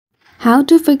How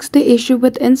to fix the issue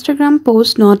with Instagram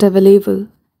post not available.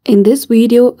 In this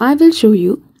video, I will show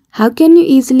you how can you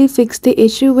easily fix the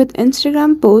issue with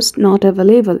Instagram post not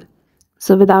available.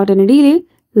 So without any delay,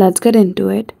 let's get into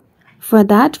it. For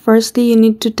that, firstly you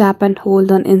need to tap and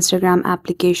hold on Instagram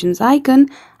applications icon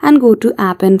and go to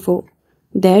app info.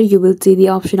 There you will see the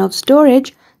option of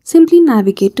storage. Simply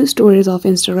navigate to storage of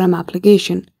Instagram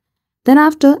application. Then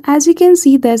after, as you can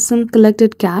see, there's some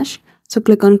collected cache. So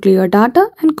click on clear data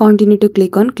and continue to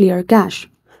click on clear cache.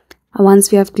 Once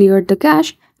we have cleared the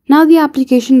cache, now the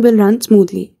application will run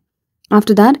smoothly.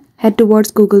 After that, head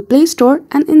towards Google Play Store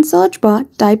and in search bar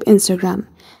type Instagram,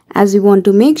 as we want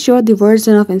to make sure the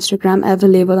version of Instagram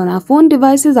available on our phone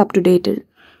device is up to date.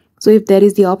 So if there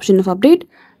is the option of update,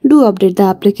 do update the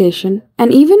application.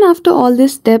 And even after all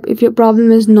this step, if your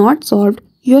problem is not solved,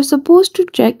 you are supposed to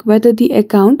check whether the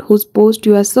account whose post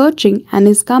you are searching and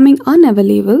is coming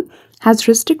unavailable has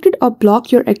restricted or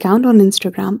blocked your account on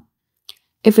Instagram.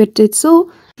 If it did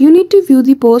so, you need to view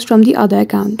the post from the other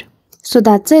account. So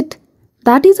that's it.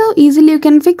 That is how easily you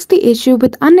can fix the issue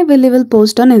with unavailable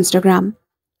post on Instagram.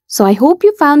 So I hope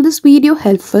you found this video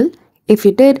helpful. If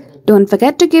you did, don't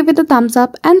forget to give it a thumbs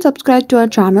up and subscribe to our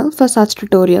channel for such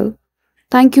tutorial.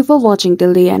 Thank you for watching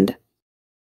till the end.